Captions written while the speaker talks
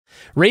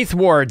Wraith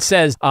Ward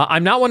says,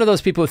 I'm not one of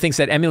those people who thinks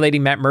that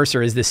emulating Matt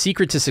Mercer is the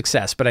secret to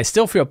success, but I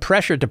still feel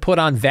pressured to put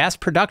on vast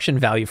production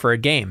value for a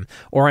game,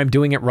 or I'm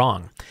doing it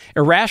wrong.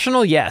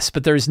 Irrational, yes,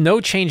 but there's no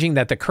changing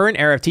that the current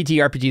era of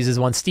TTRPGs is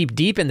one steeped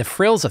deep in the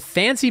frills of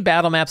fancy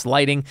battle maps,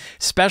 lighting,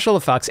 special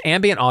effects,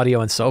 ambient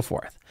audio, and so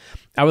forth.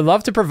 I would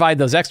love to provide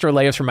those extra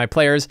layers for my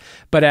players,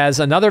 but as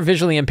another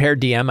visually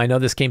impaired DM, I know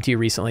this came to you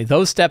recently,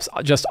 those steps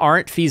just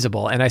aren't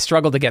feasible, and I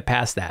struggle to get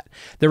past that.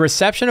 The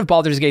reception of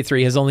Baldur's Gate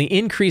 3 has only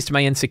increased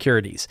my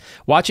insecurities.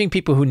 Watching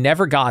people who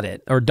never got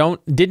it or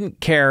didn't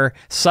care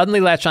suddenly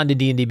latch onto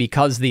D&D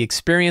because the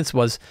experience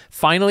was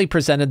finally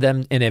presented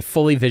them in a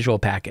fully visual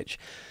package.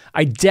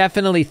 I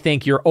definitely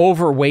think you're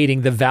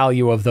overweighting the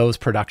value of those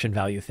production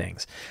value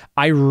things.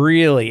 I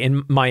really,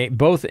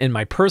 both in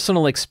my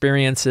personal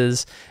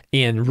experiences,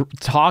 in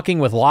talking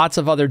with lots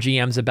of other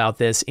GMs about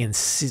this, in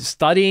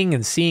studying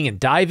and seeing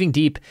and diving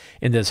deep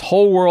in this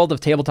whole world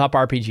of tabletop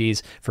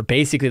RPGs for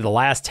basically the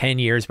last 10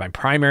 years, my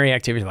primary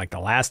activity, like the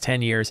last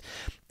 10 years,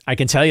 I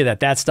can tell you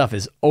that stuff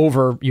is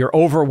you're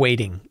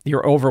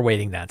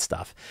overweighting that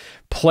stuff.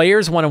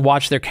 Players want to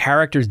watch their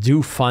characters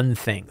do fun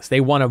things. They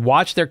want to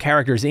watch their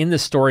characters in the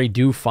story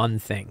do fun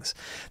things.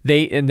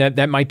 And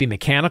that might be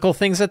mechanical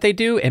things that they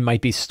do. It might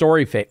be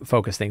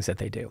story-focused things that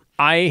they do.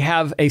 I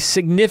have a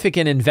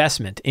significant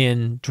investment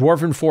in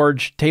Dwarven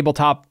Forge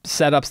tabletop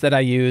setups that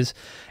I use,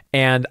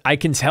 and I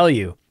can tell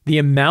you the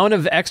amount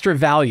of extra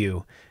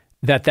value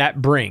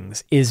that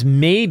brings is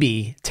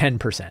maybe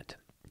 10%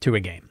 to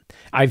a game.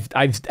 I've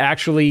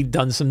actually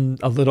done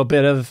a little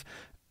bit of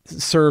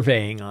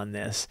surveying on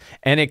this,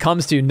 and it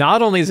comes to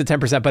not only is it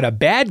 10%, but a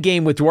bad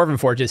game with Dwarven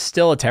Forge is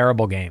still a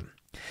terrible game.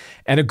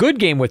 And a good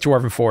game with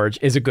Dwarven Forge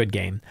is a good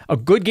game. A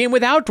good game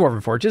without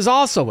Dwarven Forge is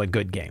also a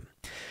good game.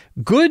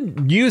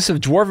 Good use of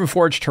Dwarven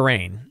Forge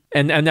terrain,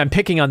 and I'm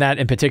picking on that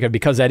in particular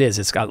because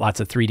it's got lots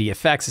of 3D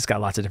effects, it's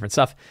got lots of different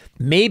stuff,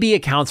 maybe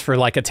accounts for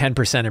like a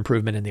 10%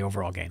 improvement in the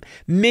overall game.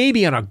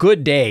 Maybe on a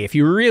good day, if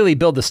you really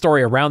build the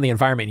story around the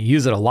environment and you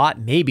use it a lot,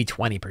 maybe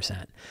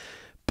 20%.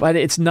 But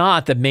it's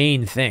not the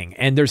main thing.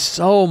 And there's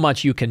so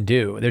much you can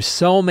do. There's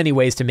so many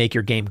ways to make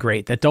your game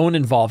great that don't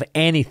involve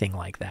anything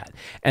like that.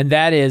 And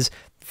that is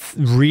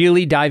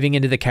really diving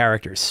into the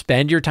characters.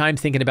 Spend your time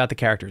thinking about the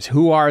characters.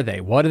 Who are they?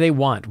 What do they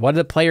want? What do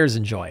the players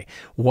enjoy?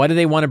 What do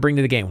they want to bring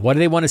to the game? What do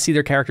they want to see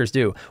their characters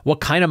do? What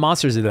kind of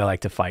monsters do they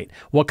like to fight?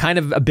 What kind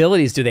of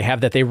abilities do they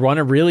have that they want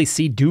to really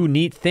see do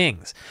neat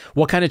things?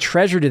 What kind of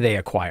treasure do they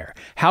acquire?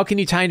 How can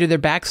you tie into their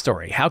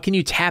backstory? How can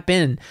you tap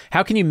in?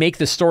 How can you make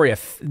the story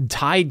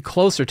tied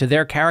closer to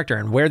their character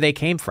and where they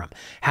came from?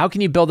 How can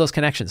you build those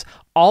connections?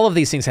 All of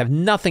these things have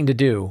nothing to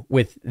do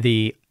with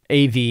the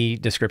AV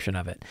description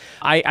of it.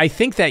 I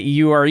think that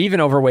you are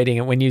even overweighting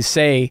it when you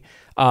say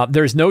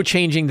there's no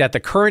changing that the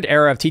current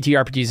era of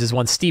TTRPGs is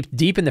one steeped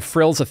deep in the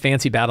frills of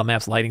fancy battle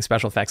maps, lighting,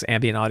 special effects,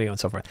 ambient audio, and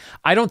so forth.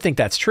 I don't think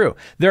that's true.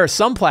 There are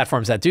some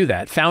platforms that do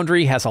that.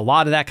 Foundry has a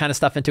lot of that kind of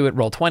stuff into it.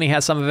 Roll20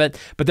 has some of it,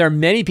 but there are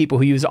many people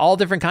who use all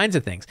different kinds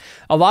of things.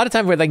 A lot of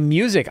times with like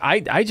music,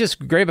 I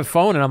just grab a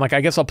phone and I'm like,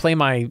 I guess I'll play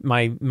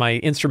my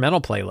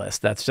instrumental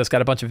playlist that's just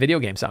got a bunch of video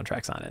game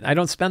soundtracks on it. I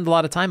don't spend a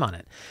lot of time on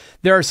it.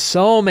 There are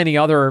so many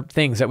other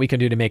things that we can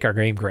do to make our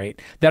game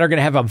great that are going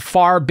to have a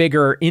far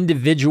bigger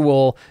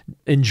individual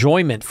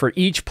enjoyment for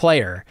each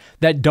player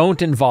that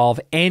don't involve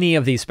any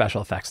of these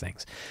special effects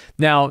things.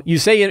 Now, you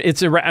say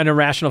it's an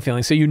irrational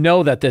feeling, so you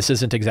know that this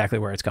isn't exactly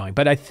where it's going,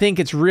 but I think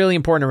it's really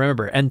important to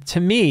remember. And to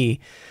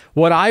me,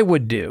 what I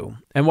would do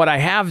and what I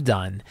have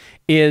done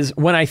is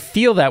when I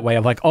feel that way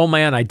of like, oh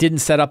man, I didn't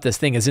set up this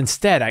thing, is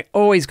instead I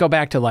always go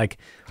back to like,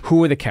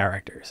 who are the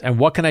characters and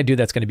what can I do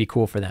that's going to be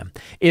cool for them?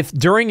 If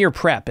during your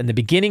prep, in the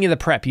beginning of the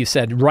prep, you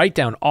said, write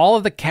down all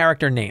of the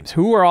character names,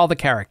 who are all the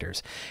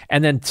characters,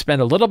 and then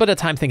spend a little bit of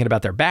time thinking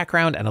about their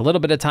background and a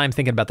little bit of time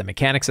thinking about the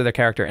mechanics of their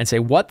character and say,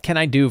 what can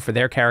I do for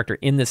their character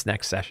in this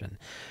next session?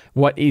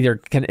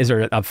 Is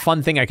there a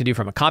fun thing I can do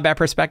from a combat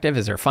perspective?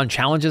 Is there fun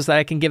challenges that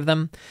I can give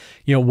them?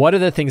 You know, what are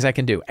the things I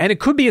can do? And it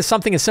could be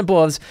something as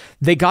simple as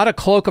they got a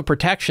cloak of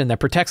protection that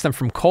protects them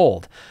from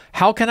cold.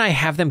 How can I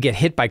have them get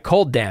hit by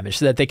cold damage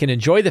so that they can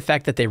enjoy the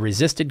fact that they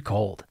resisted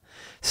cold?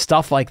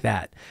 Stuff like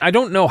that. I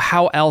don't know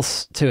how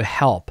else to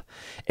help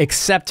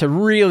except to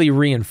really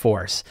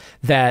reinforce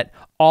that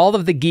all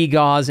of the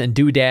gewgaws and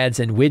doodads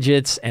and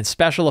widgets and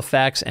special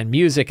effects and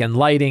music and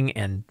lighting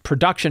and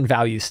production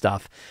value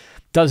stuff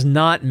does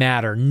not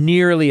matter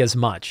nearly as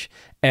much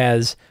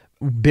as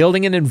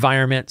building an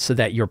environment so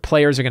that your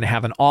players are going to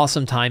have an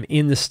awesome time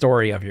in the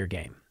story of your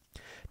game.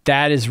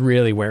 That is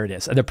really where it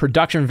is. The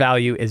production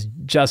value is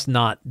just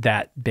not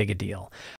that big a deal.